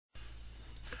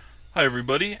Hi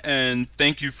everybody, and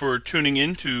thank you for tuning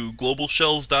in to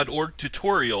GlobalShellz.org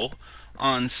tutorial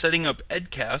on setting up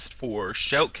Edcast for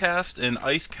Shoutcast and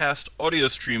Icecast audio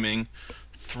streaming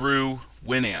through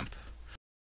Winamp.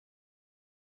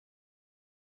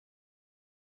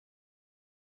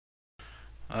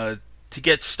 To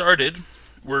get started,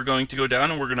 we're going to go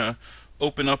down and we're going to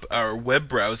open up our web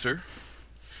browser,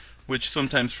 which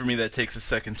sometimes for me that takes a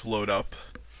second to load up.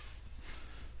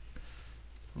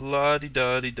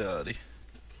 La-di-da-di-da-di.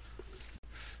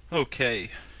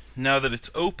 Okay, now that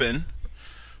it's open,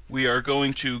 we are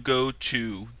going to go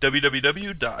to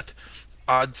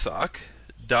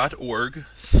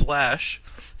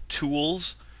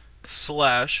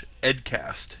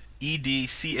www.oddsock.org/tools/edcast,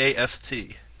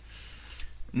 EDCAST.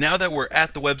 Now that we're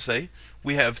at the website,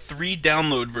 we have three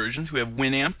download versions. We have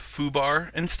Winamp,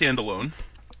 Foobar, and Standalone,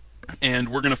 and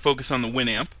we're going to focus on the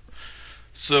Winamp.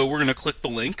 So we're going to click the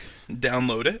link,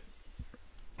 download it,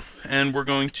 and we're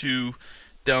going to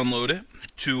download it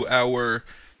to our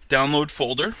download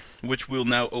folder, which we'll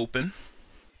now open.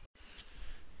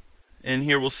 And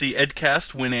here we'll see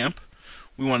Edcast Winamp.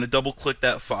 We want to double click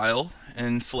that file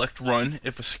and select Run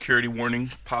if a security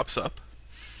warning pops up.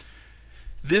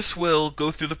 This will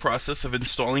go through the process of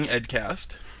installing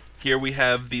Edcast. Here we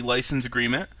have the license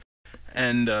agreement,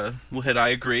 and we'll hit I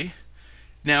agree.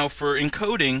 Now for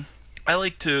encoding, I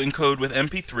like to encode with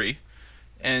MP3,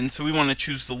 and so we want to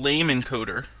choose the lame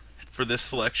encoder for this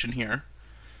selection here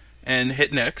and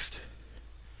hit next.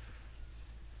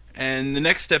 And the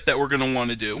next step that we're going to want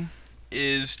to do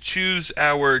is choose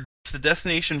the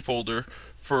destination folder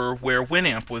for where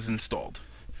Winamp was installed.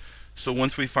 So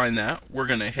once we find that, we're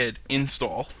going to hit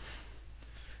install.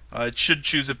 It should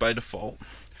choose it by default.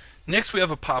 Next we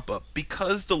have a pop-up.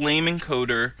 Because the lame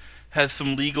encoder has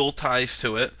some legal ties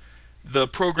to it, the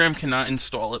program cannot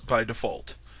install it by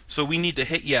default. So we need to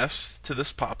hit yes to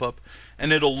this pop-up,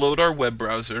 and it'll load our web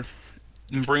browser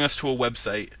and bring us to a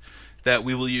website that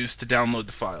we will use to download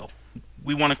the file.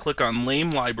 We want to click on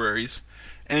lame libraries,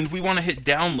 and we want to hit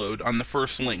download on the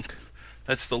first link.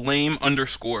 That's the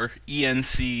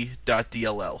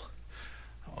lame_enc.dll.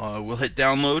 We'll hit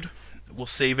download. We'll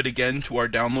save it again to our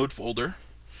download folder.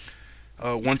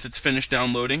 Once it's finished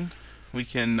downloading, we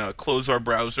can close our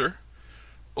browser,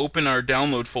 open our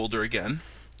download folder again.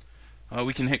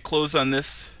 We can hit close on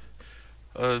this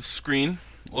screen,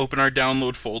 open our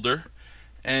download folder,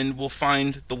 and we'll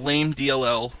find the lame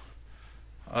DLL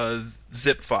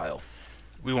zip file.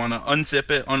 We want to unzip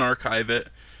it, unarchive it,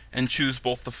 and choose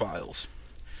both the files.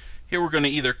 Here we're going to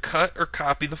either cut or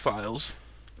copy the files,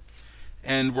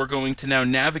 and we're going to now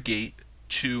navigate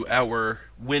to our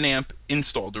Winamp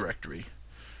install directory.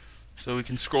 So we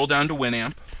can scroll down to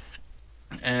Winamp,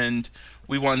 and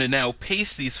we want to now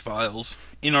paste these files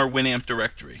in our Winamp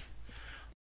directory.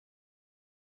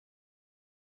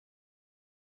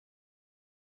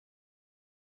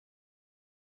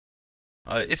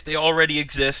 If they already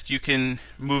exist, you can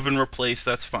move and replace,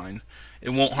 that's fine. It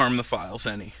won't harm the files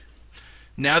any.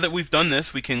 Now that we've done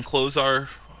this, we can close our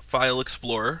File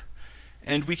Explorer,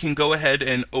 and we can go ahead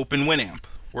and open Winamp.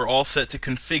 We're all set to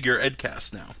configure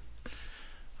Edcast now.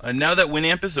 Now that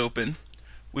Winamp is open,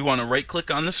 we want to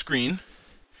right-click on the screen,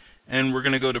 and we're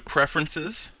going to go to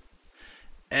Preferences.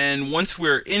 And once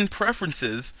we're in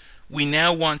Preferences, we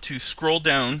now want to scroll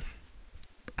down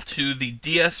to the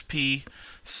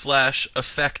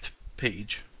DSP/effect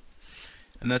page.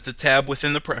 And that's a tab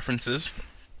within the Preferences.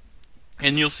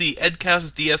 And you'll see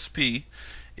Edcast DSP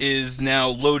is now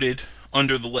loaded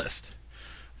under the list.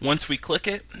 Once we click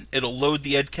it, it'll load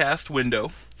the Edcast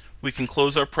window. We can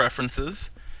close our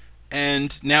Preferences,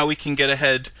 and now we can get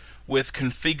ahead with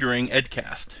configuring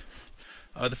Edcast.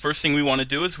 The first thing we want to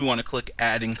do is we want to click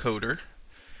Add Encoder.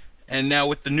 And now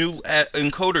with the new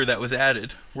encoder that was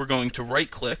added, we're going to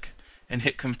right-click and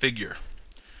hit Configure.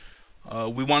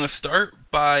 We want to start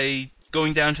by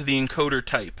going down to the encoder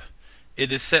type.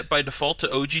 It is set by default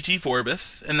to OGG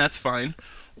Vorbis, and that's fine,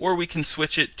 or we can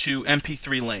switch it to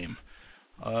MP3 lame.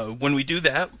 When we do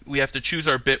that, we have to choose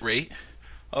our bitrate.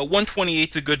 128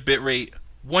 is a good bitrate.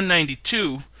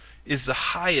 192 is the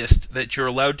highest that you're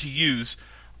allowed to use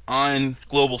on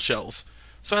GlobalShellz.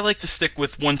 So I like to stick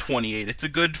with 128. It's a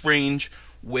good range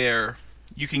where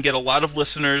you can get a lot of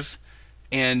listeners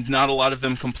and not a lot of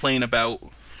them complain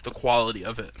about the quality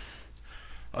of it.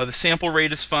 The sample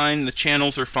rate is fine, the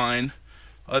channels are fine.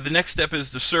 The next step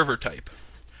is the server type.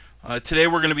 Today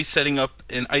we're going to be setting up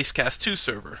an Icecast 2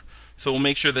 server, so we'll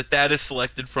make sure that that is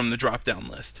selected from the drop-down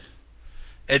list.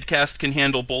 Edcast can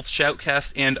handle both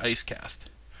Shoutcast and Icecast.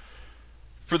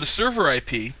 For the server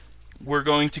IP, we're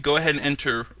going to go ahead and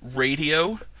enter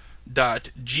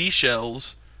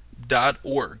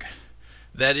radio.gshells.org.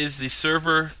 That is the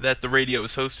server that the radio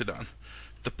is hosted on.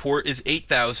 The port is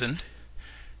 8000,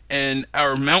 and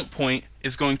our mount point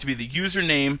is going to be the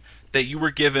username that you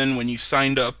were given when you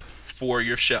signed up for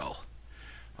your shell.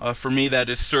 For me, that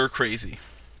is sircrazy.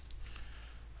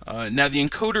 Now the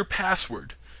encoder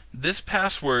password. This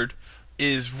password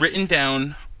is written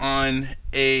down on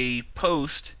a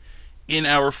post in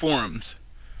our forums.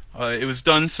 It was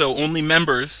done so only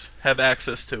members have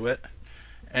access to it,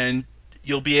 and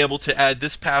you'll be able to add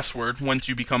this password once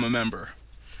you become a member.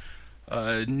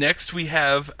 Next we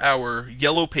have our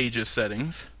Yellow Pages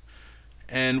settings,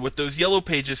 and what those Yellow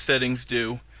Pages settings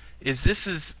do is this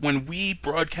is when we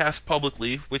broadcast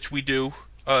publicly, which we do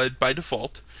by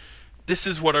default. This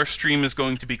is what our stream is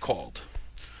going to be called.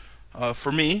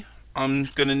 For me, I'm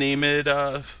going to name it,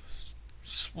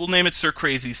 we'll name it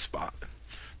sircrazy's Spot.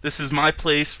 This is my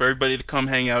place for everybody to come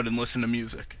hang out and listen to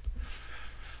music.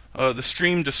 The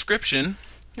stream description,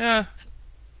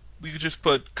 we could just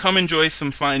put, come enjoy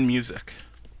some fine music.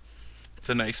 It's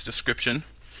a nice description.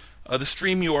 The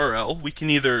stream URL, we can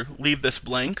either leave this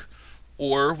blank,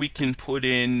 or we can put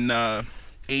in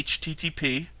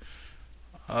HTTP ://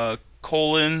 oh,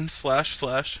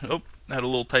 had a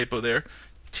little typo there,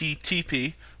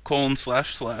 TTP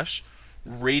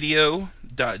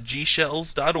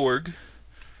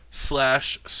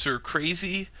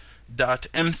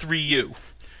radio.gshells.org/sircrazy.m3u.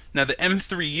 Now the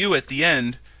M3U at the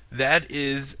end, that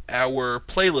is our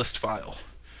playlist file.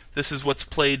 This is what's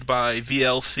played by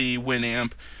VLC,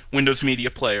 Winamp, Windows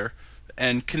Media Player,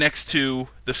 and connects to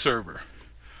the server.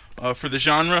 For the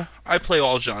genre, I play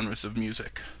all genres of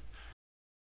music.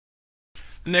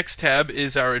 The next tab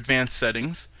is our advanced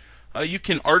settings. You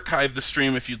can archive the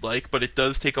stream if you'd like, but it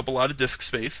does take up a lot of disk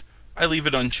space. I leave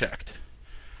it unchecked.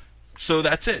 So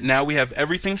that's it. Now we have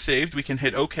everything saved. We can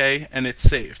hit OK, and it's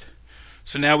saved.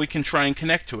 So now we can try and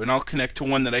connect to it. And I'll connect to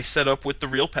one that I set up with the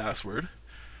real password.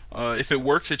 If it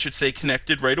works, it should say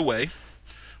connected right away.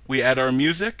 We add our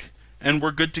music, and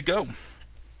we're good to go.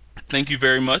 Thank you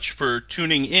very much for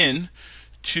tuning in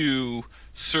to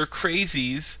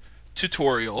sircrazy's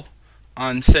tutorial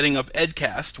on setting up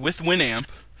Edcast with Winamp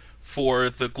for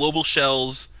the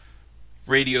GlobalShellz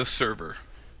radio server.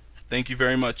 Thank you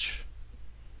very much.